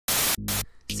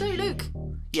So, Luke,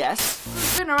 Yes?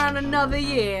 we've been around another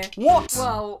year. What?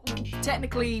 Well,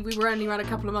 technically we were only around a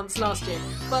couple of months last year,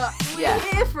 but we're Yeah.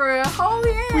 here for a whole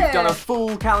year. We've done a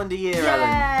full calendar year, Ellen.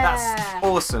 That's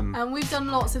awesome. And we've done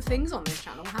lots of things on this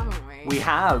channel, haven't we? We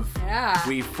have. Yeah.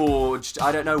 We forged,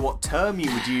 I don't know what term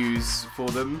you would use for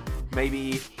them.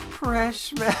 Maybe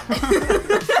PRESH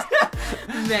MEMS.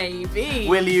 Maybe.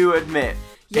 Will you admit?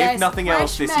 Yes, if nothing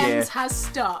else this PRESH year. MEMS has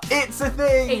stuck. It's a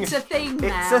thing! It's a thing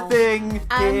now. It's a thing!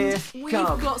 And Here we've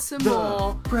come got some the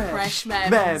more PRESH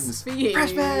MEMS for you.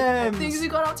 PRESH MEMS! Things we've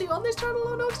got up to on this channel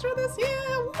on Xtra this year.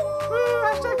 Woo!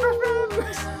 Hashtag PRESH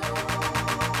MEMS!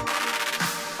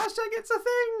 Hashtag it's a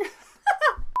thing!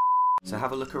 So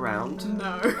have a look around.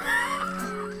 No.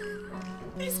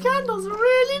 These candles are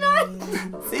really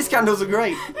nice. These candles are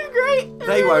great. They're great. They're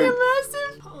They really won't.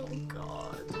 immersive. Oh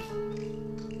god.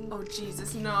 Oh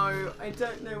Jesus, no. I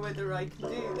don't know whether I can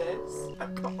do this.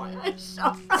 I've got my eyes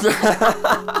shut.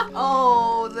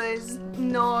 Oh, there's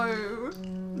no.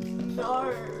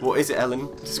 What is it, Ellen?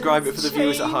 Describe it for the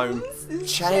viewers at home.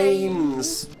 It's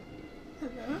Chains.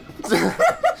 Hello?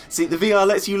 See, the VR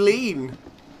lets you lean.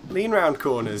 Lean round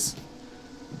corners.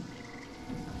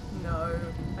 No,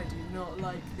 I do not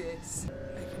like this.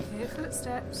 I can hear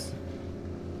footsteps.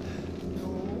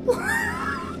 No.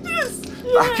 Yes,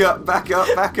 Back up, back up,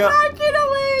 back up. back it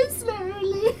away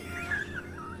slowly.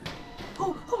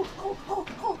 Oh, oh, oh, oh,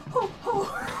 oh, oh,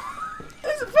 oh.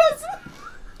 There's a person.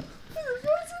 There's a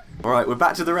person. Alright, we're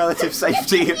back to the relative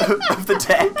safety of the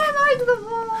deck. And I the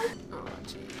wall. Oh,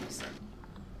 jeez.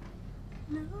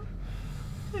 No.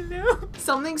 Hello?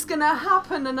 Something's gonna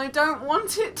happen and I don't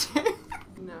want it to.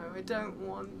 No, I don't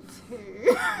want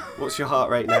to. What's your heart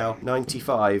rate now?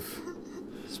 95.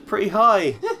 It's pretty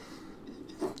high.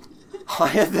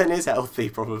 Higher than is healthy,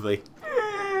 probably.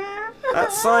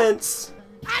 That's science.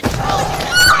 Oh my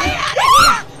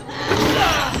god.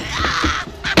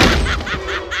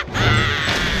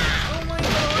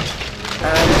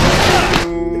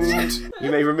 And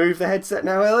you may remove the headset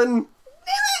now, Ellen.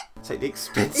 Take the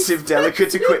expensive,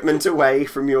 delicate equipment away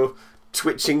from your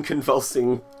twitching,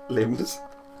 convulsing limbs.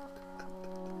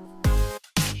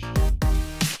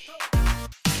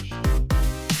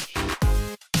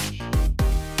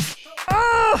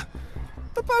 Ah!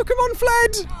 The Pokemon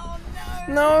fled! Oh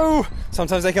no. No!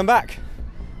 Sometimes they come back.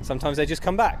 Sometimes they just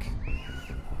come back.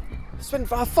 I've spent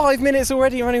 5 minutes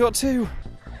already, I've only got 2.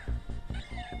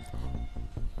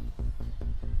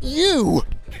 You!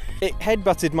 It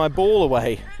headbutted my ball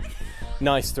away.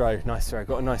 Nice throw, nice throw.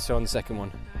 Got a nice throw on the second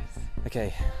one.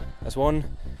 Okay, that's 1.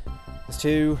 That's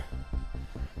 2.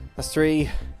 That's 3.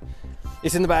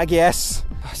 It's in the bag, yes.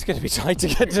 Oh, it's going to be tight to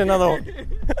get to another one.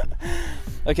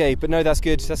 Okay, but no, that's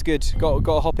good. That's good. Got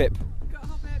a hop hip.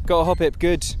 Got a hop hip.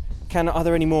 Good. Are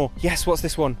there any more? Yes. What's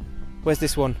this one? Where's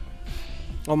this one?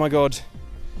 Oh my god.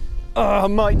 Oh, I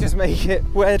might just make it.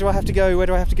 Where do I have to go? Where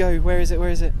do I have to go? Where is it? Where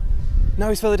is it? No,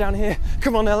 it's further down here.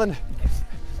 Come on, Ellen.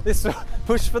 This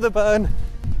push for the burn.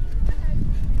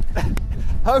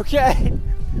 Okay.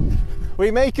 We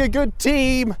make a good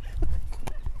team.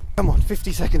 Come on,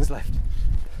 50 seconds left.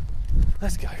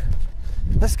 Let's go.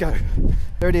 Let's go.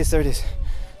 There it is, there it is.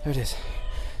 There it is.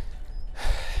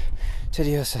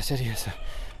 Tediosa, Tediosa.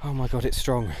 Oh my god, it's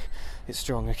strong. It's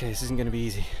strong. Okay, this isn't going to be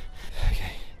easy.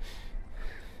 Okay.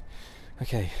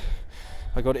 Okay.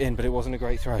 I got it in, but it wasn't a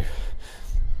great throw.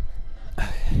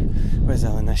 Where's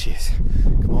Ellen? There she is.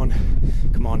 Come on.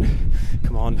 Come on.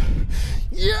 Come on.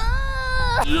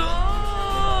 Yeah!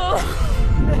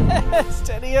 Yes!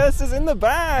 Tediosa's in the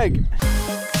bag!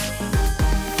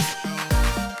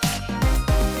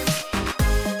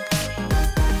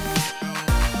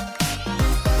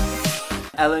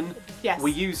 Ellen, Yes.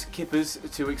 we use Kippers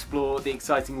to explore the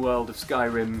exciting world of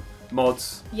Skyrim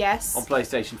mods Yes. on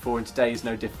PlayStation 4, and today is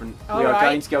no different. All we are right.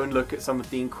 going to go and look at some of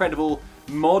the incredible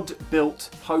mod-built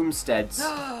homesteads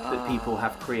that people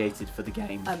have created for the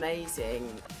game. Amazing.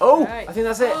 Oh, Right. I think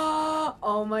that's it.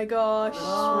 Oh my gosh.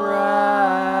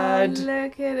 Rad.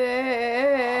 Look at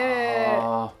it.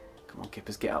 Oh, come on,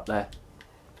 Kippers, get up there.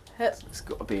 Hit. It's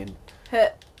got to be in.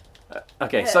 Hit.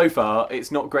 Okay, so far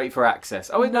it's not great for access.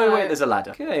 Oh wait, no, No. wait, there's a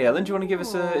ladder. Okay, Ellen, do you want to give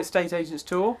us a estate agent's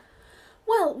tour?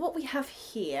 Well, what we have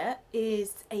here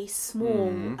is a small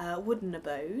wooden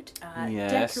abode,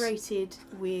 decorated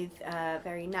with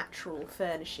very natural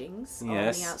furnishings on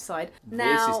the outside.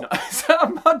 Now, This is not. Is that a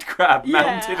mud crab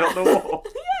mounted on the wall?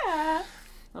 Yeah.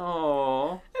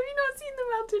 Oh. Have you not seen the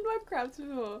mounted mud crabs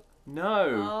before?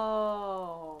 No.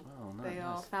 Oh. Oh, no, They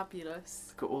are nice.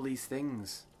 fabulous. Look at all these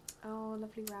things. Oh,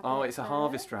 lovely rabbit. Oh, it's a there.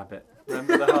 harvest rabbit.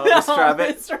 Remember the harvest rabbit?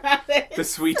 Harvest rabbit. The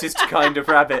sweetest kind of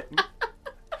rabbit.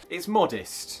 It's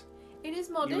modest. It is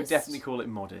modest. You would definitely call it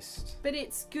modest. But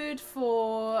it's good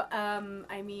for,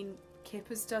 I mean,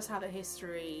 Kippers does have a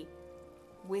history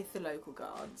with the local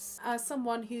guards. As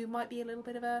someone who might be a little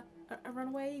bit of a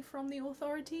runaway from the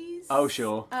authorities. Oh,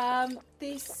 sure.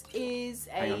 This is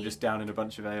a... Hang on, I'm just down in a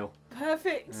bunch of ale.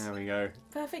 Perfect. There we go.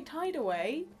 Perfect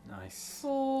hideaway. Nice.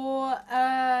 For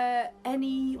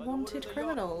any wanted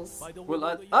criminals.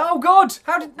 Well, oh God!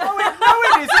 How did? No,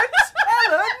 it isn't,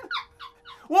 Ellen.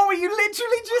 What were you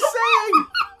literally just saying?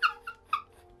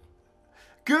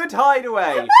 Good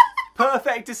hideaway.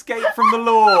 Perfect escape from the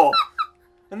law.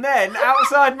 And then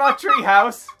outside my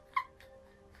treehouse.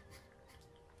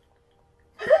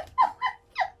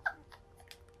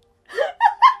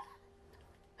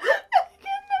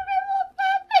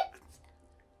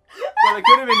 Well, it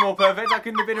could have been more perfect. I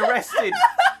couldn't have been arrested.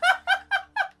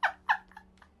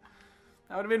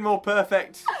 That would have been more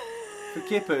perfect for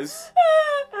Kippers.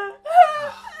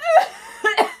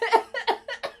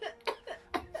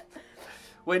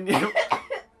 When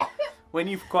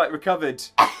you've quite recovered.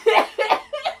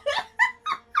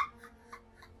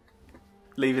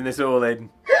 Leaving this all in.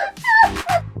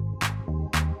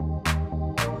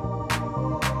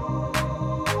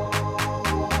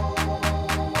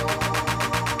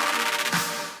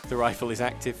 The rifle is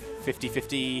active.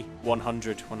 50-50,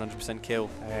 100% kill.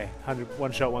 Okay,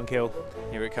 1 shot, 1 kill.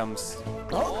 Here it comes.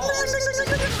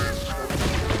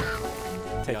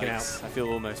 Taken out. I feel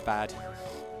almost bad,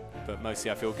 but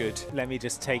mostly I feel good. Let me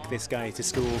just take this guy to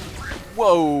school.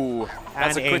 Whoa!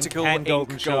 That's And a critical and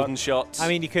golden shot. I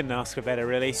mean, you couldn't ask for better,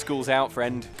 really. School's out,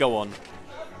 friend. Go on.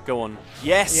 Go on.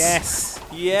 Yes! Yes!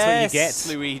 Yes! That's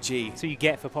what you get. Luigi. That's what you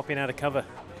get for popping out of cover.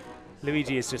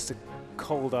 Luigi is just a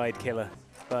cold-eyed killer.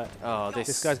 But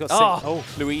this guy's got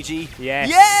Luigi. Yes!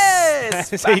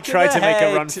 Yes! So he tried to make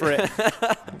a run for it.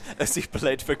 As he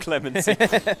pled for clemency.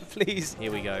 Please.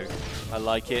 Here we go. I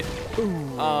like it.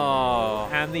 Ooh. Oh.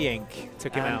 And the ink.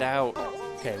 Took him out.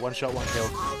 Okay, 1 shot, 1 kill.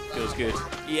 Feels good.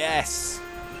 Yes!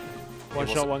 1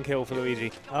 shot, 1 kill for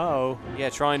Luigi. Uh-oh. Yeah,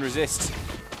 try and resist.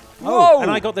 Oh, and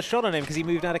I got the shot on him because he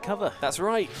moved out of cover. That's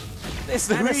right. It's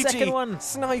and Luigi. a second one.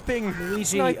 Sniping. Luigi.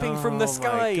 Sniping from the sky.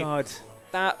 Oh my God.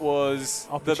 That was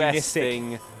the best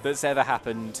thing that's ever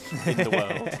happened in the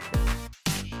world.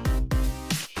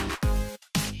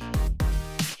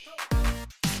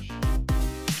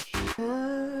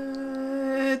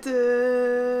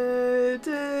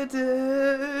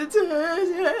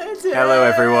 Hello,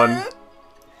 everyone.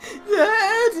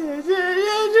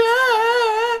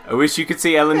 I wish you could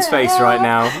see Ellen's face right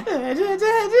now. I'm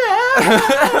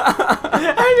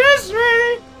just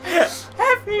really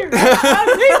happy.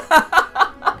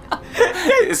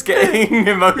 It's getting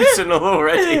emotional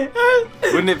already.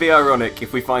 Wouldn't it be ironic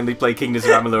if we finally play Kingdoms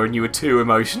of Amalur and you were too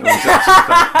emotional to actually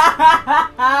play?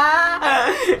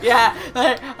 Yeah,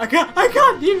 I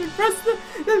can't even press the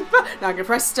button. Now I'm going to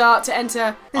press start to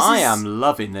enter. I am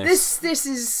loving this. This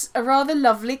is a rather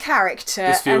lovely character.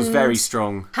 This feels very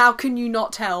strong. How can you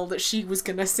not tell that she was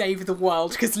going to save the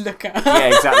world? Because look at her. Yeah,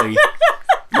 exactly.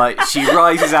 Like, she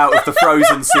rises out of the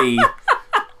frozen sea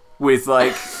with,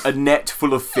 like, a net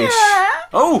full of fish. Yeah.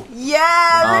 Oh!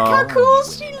 Yeah, look how cool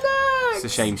she looks. It's a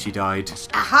shame she died.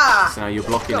 Aha! So now you're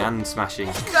blocking and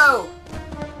smashing. Go!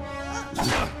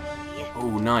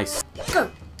 Oh, nice.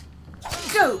 Go!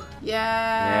 Go!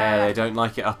 Yeah, they don't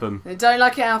like it up 'em. They don't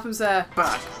like it up 'em, sir.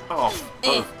 Back off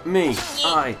of me.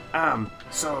 I am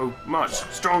so much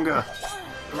stronger.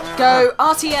 Go,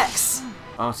 RTX.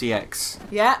 RTX.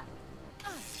 Yeah.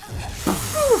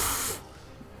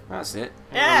 That's it.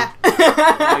 Yeah.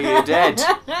 Now you're dead.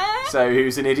 So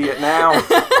who's an idiot now?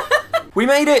 We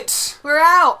made it! We're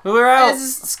out. We're out.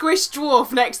 There's a squished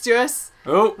dwarf next to us.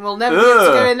 Oh. We'll never be able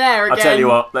to go in there again. I'll tell you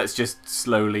what, let's just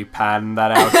slowly pan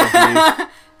that out of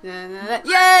you. Yay,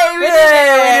 we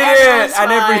did it!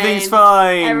 And everything's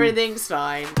fine. Everything's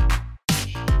fine.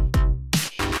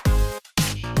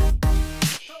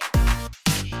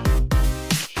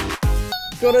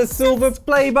 Got a silver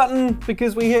play button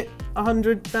because we hit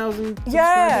 100,000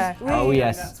 Yeah. Oh,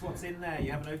 yes. That's what's in there.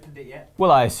 You haven't opened it yet.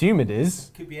 Well, I assume it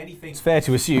is. Could be anything. It's fair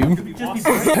to assume. Could be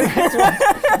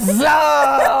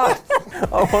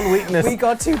Oh, one weakness. We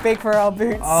got too big for our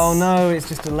boots. Oh no, it's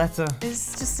just a letter.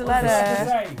 It's just a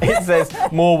letter. It says,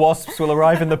 more wasps will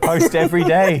arrive in the post every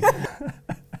day.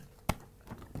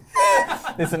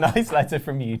 It's a nice letter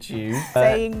from YouTube.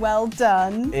 Saying well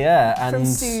done. Yeah, and... From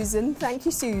Susan. Thank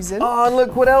you, Susan. Oh, and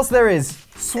look what else there is.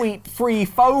 Sweet free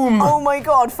foam. Oh my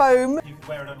God, foam. You could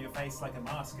wear it on your face like a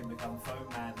mask and become Foam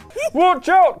Man. Watch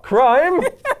out, crime!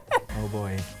 Oh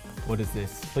boy, what is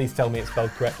this? Please tell me it's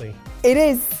spelled correctly. It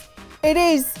is. It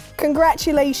is.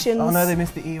 Congratulations. Oh no, they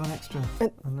missed the E on extra.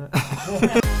 Oh, no.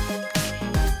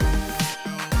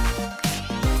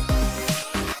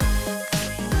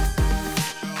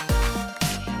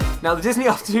 Now, the Disney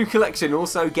Afternoon Collection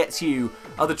also gets you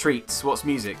other treats. What's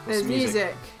music? What's There's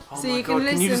music. Oh so my you God, can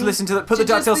listen. Can you just listen to the... Put the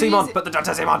just DuckTales the theme on. music. Put the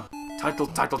DuckTales theme on.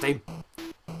 Title theme.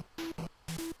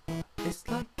 It's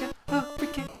like a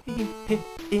hurricane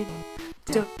in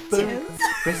Dublin.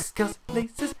 Frisco's,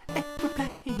 lasers,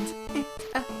 aeroplanes. It's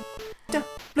a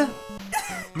Dublin.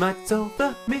 Might solve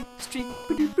the mystery.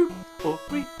 Or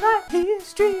rewrite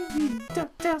history.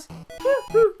 DuckTales.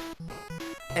 Woo-hoo.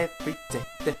 Every day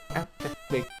they're out there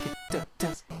making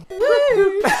DuckTales.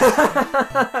 Woo!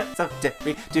 So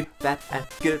daring, do bad and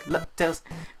good luck tells.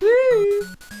 Woo!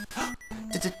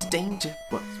 Danger,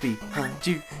 what's behind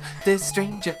you? There's a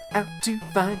stranger out to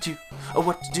find you. Oh,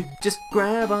 what to do? Just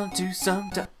grab onto some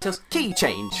DuckTales. Key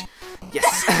change.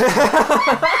 Yes.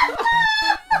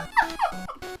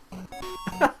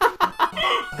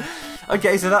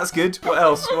 Okay, so that's good. What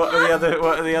else? What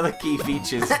are the other key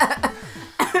features? Sorry,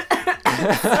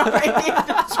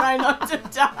 I'm trying not to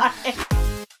die.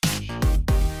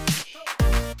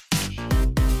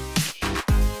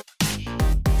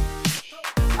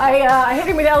 I hit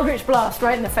him with Eldritch Blast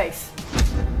right in the face.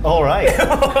 All right.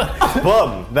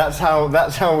 Boom. That's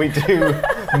how we do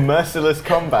merciless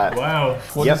combat. Wow.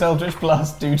 What does Eldritch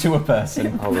Blast do to a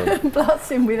person? Hold on.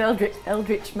 Blast him with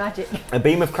Eldritch magic. A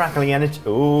beam of crackling energy.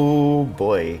 Oh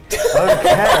boy.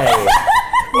 Okay.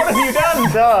 What have you done?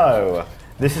 So,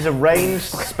 this is a ranged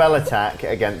spell attack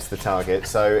against the target.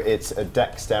 So it's a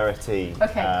dexterity.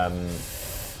 Okay.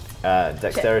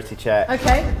 Dexterity check.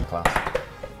 Okay. Class.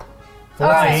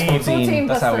 Alright, 14.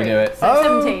 That's how we do it.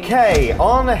 So 17. Okay,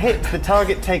 on a hit, the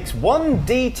target takes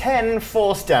 1d10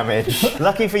 force damage.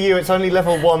 Lucky for you, it's only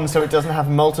level 1, so it doesn't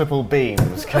have multiple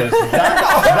beams, because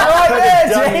that could have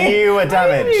done you a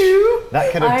damage.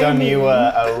 That could have done you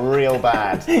a real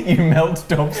bad. You melt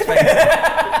Dom's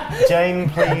face. Jane,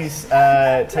 please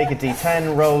take a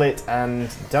d10, roll it, and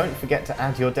don't forget to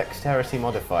add your dexterity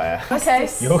modifier. Okay.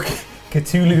 Your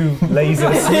Cthulhu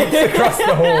laser sweeps across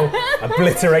the hall,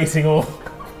 obliterating all.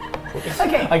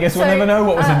 Okay. I guess we'll never know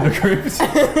what was in the groups.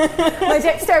 My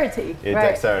dexterity. Your right.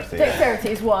 dexterity.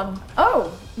 Dexterity is 1.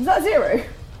 Oh, is that 0?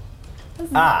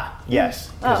 Ah,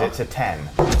 yes, because Oh. it's a 10.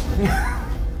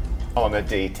 On a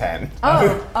d10.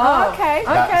 Oh, okay.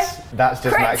 That's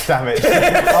just Crit. max damage.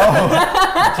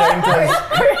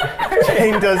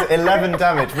 Jane does 11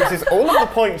 damage, which is all of the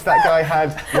points that guy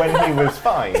had when he was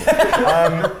fine.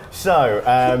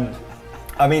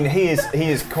 I mean, he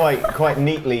is quite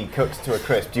neatly cooked to a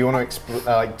crisp. Do you want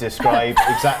to describe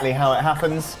exactly how it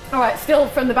happens? All right, still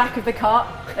from the back of the cart.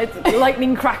 It's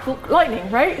lightning,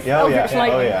 right? It's Eldritch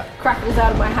lightning crackles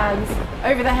out of my hands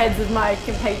over the heads of my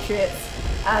compatriots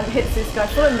and hits this guy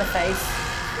full in the face,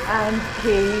 and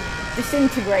he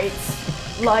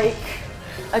disintegrates like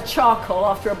a charcoal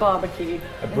after a barbecue.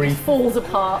 A brief just falls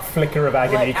apart. Flicker of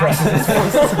agony Like crosses his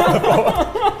face.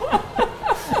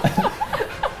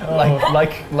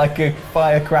 like a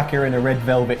firecracker in a red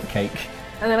velvet cake.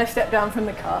 And then I step down from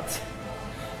the cart.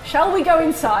 Shall we go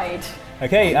inside?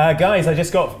 Okay, guys, I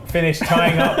just got finished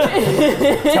tying up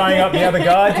the other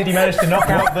guard. Did you manage to knock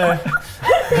out the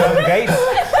gate?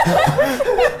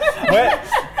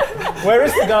 Where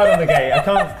is the guard on the gate? I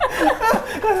can't.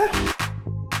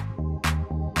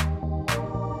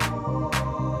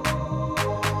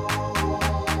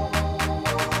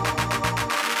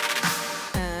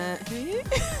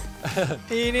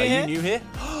 Are you new here?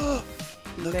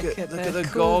 Look at the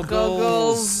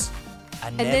goggles.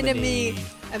 Anemone.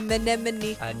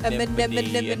 Anemone.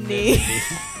 Anemone.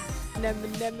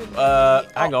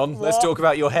 Hang on, let's talk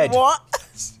about your head. What?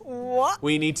 What?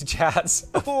 We need to chat.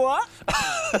 What?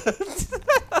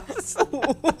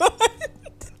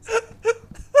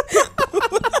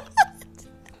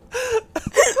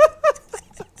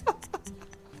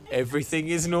 Everything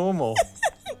is normal.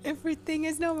 Everything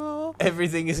is normal.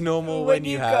 Everything is normal when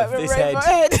you have got this red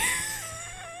head.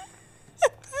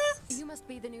 You must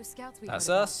be the new scouts we That's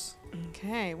heard about. us.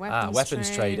 Okay, Weapons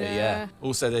trader, yeah.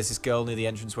 Also, there's this girl near the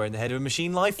entrance wearing the head of a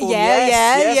machine life form. Yeah,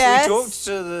 yes. We talked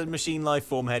to the machine life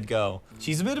form head girl.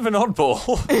 She's a bit of an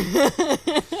oddball.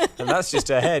 And that's just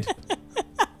her head.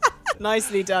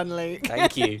 Nicely done, Luke.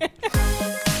 Thank you.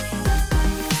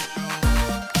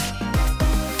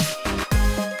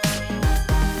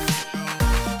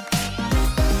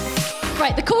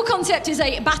 Right, the core concept is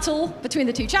a battle between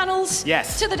the two channels.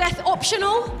 Yes. To the death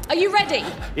optional. Are you ready?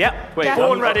 Yep. Wait.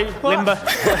 Born ready. Limber.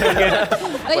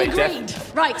 Are you agreed?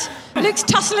 Right. Luke's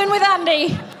tussling with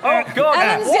Andy. Oh God!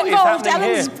 Ellen's What is involved.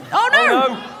 happening Ellen's. here? Oh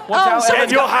no! Watch out,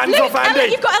 someone's Get your hands Luke, off Andy!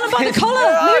 Ellen, you've got Ellen by the collar.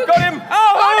 I Luke. got him!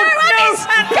 Oh no, Andy's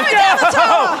going down the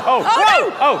tower. Oh,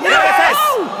 no! on the stairs!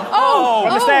 Oh,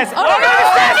 on the stairs! Oh no,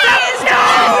 Andy is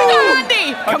going.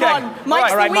 Andy! Come on.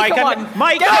 Mike's the weaker one.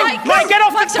 Mike, get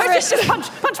off Mike's the wrist.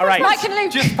 Punch. All right. Mike and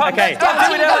Luke. Just punch. Okay. Down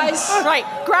to you guys. Right,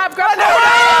 grab.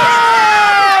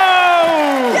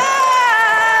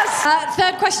 Yes!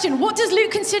 Third question. What does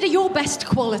Luke consider your best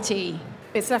quality?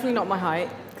 It's definitely not my height,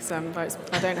 because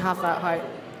I don't have that height.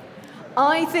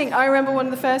 I remember one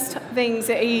of the first things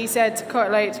that he said to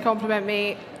compliment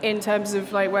me in terms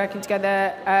of like working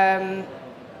together and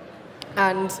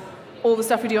all the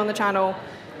stuff we do on the channel.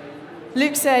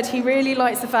 Luke said he really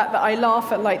likes the fact that I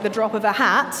laugh at like the drop of a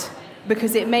hat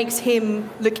because it makes him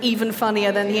look even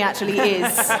funnier than he actually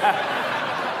is.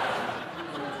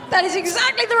 That is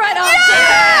exactly the right answer.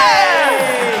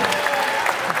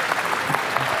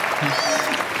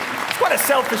 It's quite a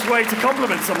selfish way to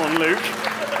compliment someone, Luke.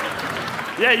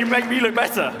 Yeah, you make me look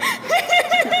better.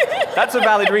 That's a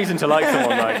valid reason to like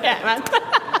someone, Mike. Yeah, man.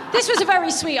 This was a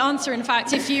very sweet answer, in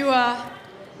fact. If you want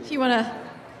to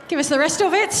give us the rest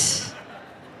of it.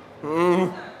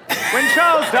 When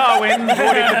Charles Darwin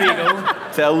boarded the Beagle.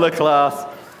 Tell the class.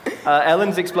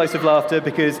 Ellen's explosive laughter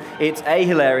because it's A,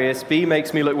 hilarious, B,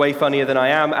 makes me look way funnier than I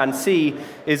am, and C,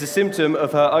 is a symptom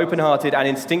of her open-hearted and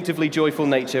instinctively joyful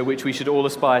nature, which we should all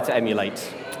aspire to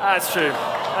emulate. That's true.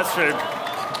 That's true.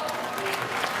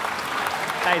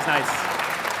 That is nice.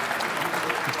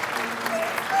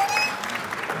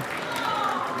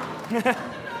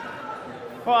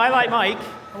 Well, I like Mike.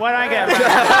 Why don't I get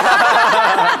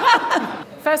it?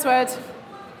 First word.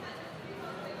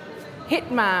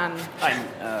 Hitman.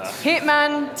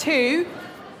 Hitman 2.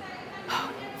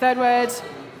 Third word.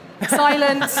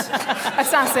 Silent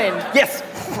assassin. Yes!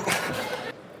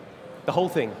 The whole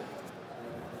thing.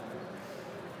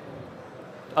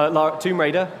 Tomb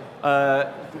Raider.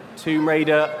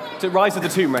 Rise of the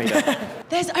Tomb Raider.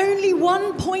 There's only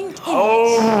 1 point in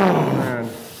man.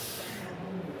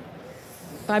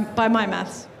 by my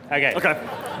maths. Okay.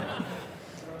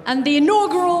 And the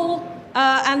inaugural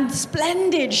and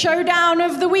splendid Showdown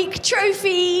of the Week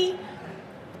trophy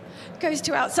goes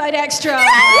to Outside Xtra.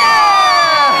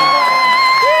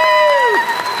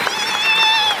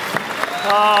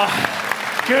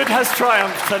 Good has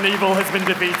triumphed and evil has been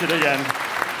defeated again.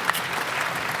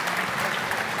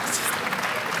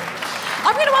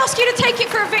 I'm going to ask you to take it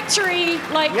for a victory,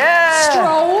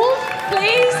 stroll,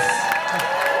 please.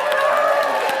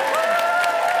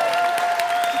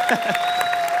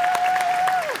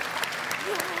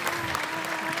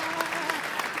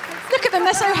 Look at them,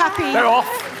 they're so happy. They're off.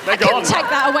 They're gone. Couldn't take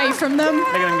that away from them.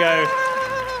 They're going to go.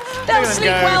 They'll sleep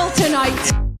well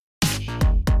tonight.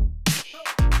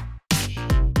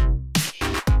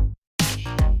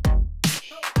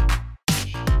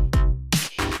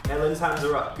 Ellen's hands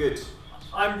are up, good.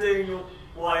 I'm doing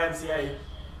YMCA.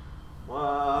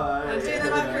 I'm doing the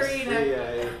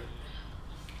Macarena.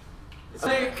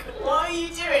 Luke, what are you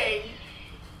doing?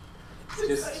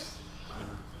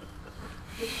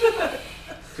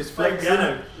 Just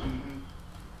flexing.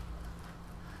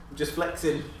 Just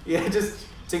flexing. Yeah, just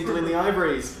tinkling the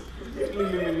ivories.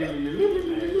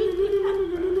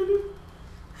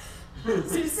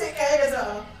 See sick airs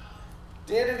are.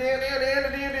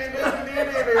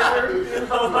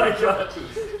 Oh my god.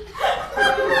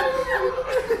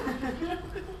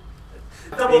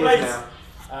 Double bass.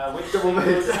 With double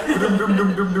bass.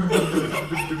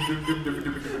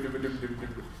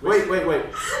 Wait.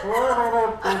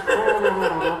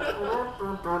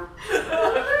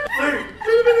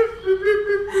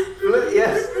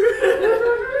 Yes.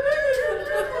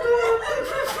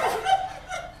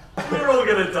 We're all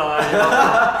gonna die.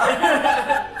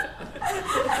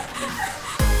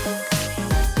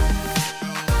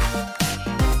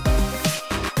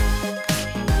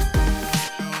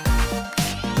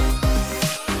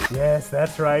 Yes,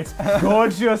 that's right.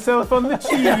 Gorge yourself on the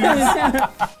cheese.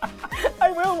 I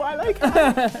will while I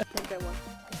can.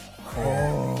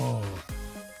 Oh.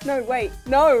 No, wait.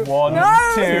 No. 1, no.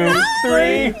 2,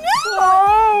 3. No.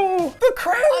 Oh, the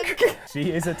crank.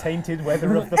 She is a tainted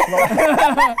weather of the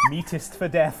flock. Meetest for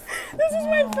death. This is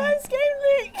my first game,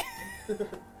 Luke.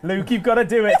 Luke, you've got to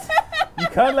do it. You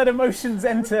can't let emotions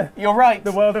enter. You're right.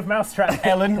 The world of Mousetrap.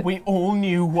 Ellen, we all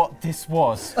knew what this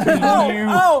was. We knew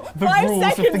the 5 rules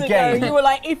seconds of the game. ago, you were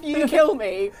like, if you kill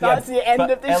me, that's the end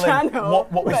of the Ellen, channel.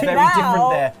 What was But very now, different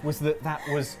there was that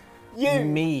was you.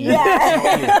 me.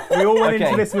 Yeah. We all went Okay.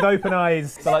 into this with open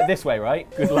eyes. So like this way, right?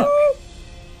 Good luck.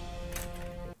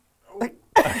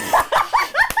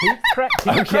 Keep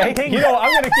Okay. cranking. You know what?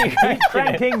 I'm going to keep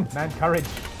Cranking. Man, courage.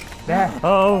 There.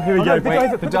 Oh, here we go.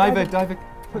 Wait, the diver.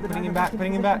 Putting him back.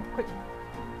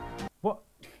 What?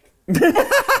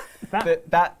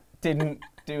 That didn't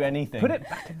do anything. Put it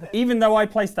back in the... Even though I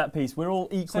placed that piece, we're all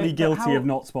equally guilty of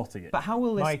not spotting it. But how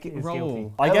will this Mike is roll?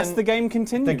 guilty. I guess the game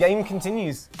continues. The game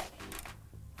continues.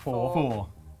 4.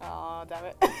 Oh, damn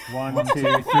it. 1,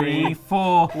 2, 3,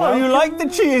 4. Oh, you like the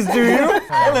cheese, do you?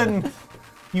 Ellen,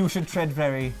 you should tread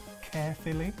very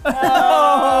carefully.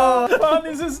 Oh, fun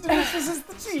is as delicious as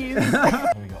the cheese.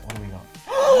 What do we got? What do we got?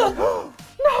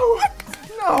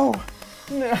 No!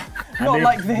 Not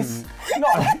like this.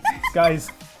 Not like this. Guys,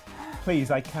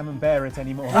 please, I can't bear it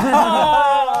anymore.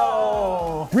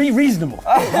 Oh! Reasonable.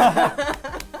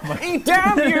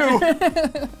 Damn you!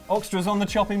 Xtra's on the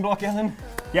chopping block, Ellen.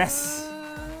 Yes.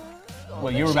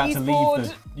 Well, you're about to leave board.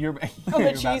 the... You're, On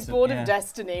the cheese board of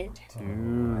destiny.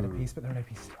 I had a piece, but there are no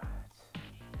pieces.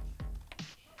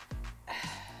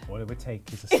 All it would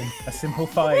take is a simple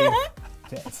 5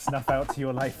 to snuff out to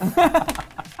your life. It's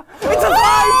a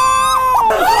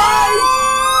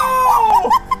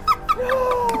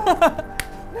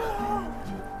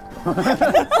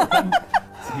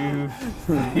 2,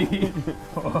 3,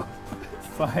 4,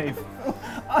 5.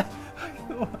 I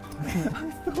thought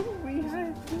we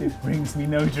had... It brings me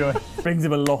no joy. Brings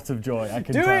him a lot of joy, I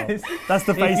can Do tell. it! That's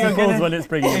the face he pulls when it's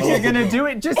bringing him If a you're lot of gonna joy. do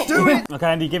it, just do it!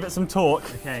 Okay, Andy, give it some talk.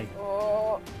 Okay.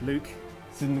 Luke,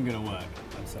 This isn't gonna work.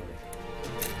 I'm sorry.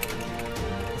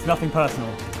 It's nothing personal.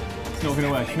 It's not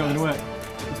gonna work. It's not gonna work.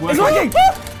 It's It's working!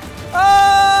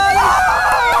 Oh!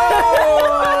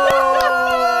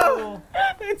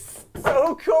 It's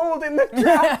so cold in the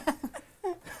trap.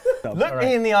 Look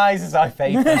me in the eyes as I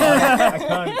fade.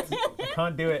 I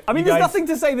can't do it. I mean, You there's guys- nothing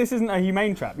to say this isn't a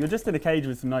humane trap. You're just in a cage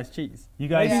with some nice cheese. You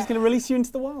guys... Maybe he's going to release you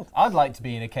into the wild. I'd like to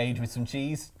be in a cage with some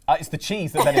cheese. It's the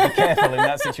cheese that better be careful in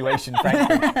that situation,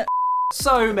 frankly.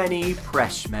 So many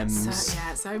PRESH memes.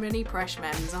 So many PRESH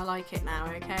memes. I like it now,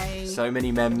 okay? So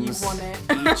many memes. You've won it.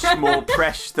 Each more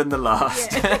PRESH than the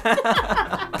last.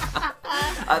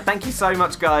 Thank you so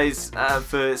much, guys,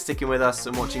 for sticking with us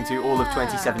and watching through all of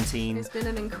 2017. It's been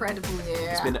an incredible year.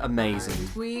 It's been amazing.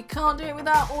 We can't do it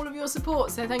without all of your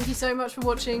support, so thank you so much for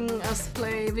watching us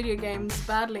play video games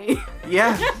badly.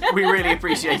 Yeah, we really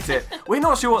appreciate it. We're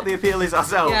not sure what the appeal is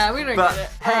ourselves. Yeah, we don't but get it.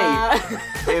 Hey,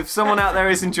 if someone out there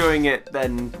is enjoying it,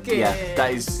 then Good. yeah,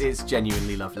 it's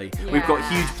genuinely lovely. Yeah. We've got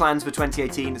huge plans for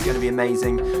 2018. It's going to be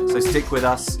amazing. So stick with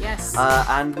us. Yes.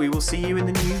 And we will see you in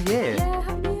the new year. Yeah,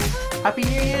 Happy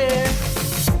New Year!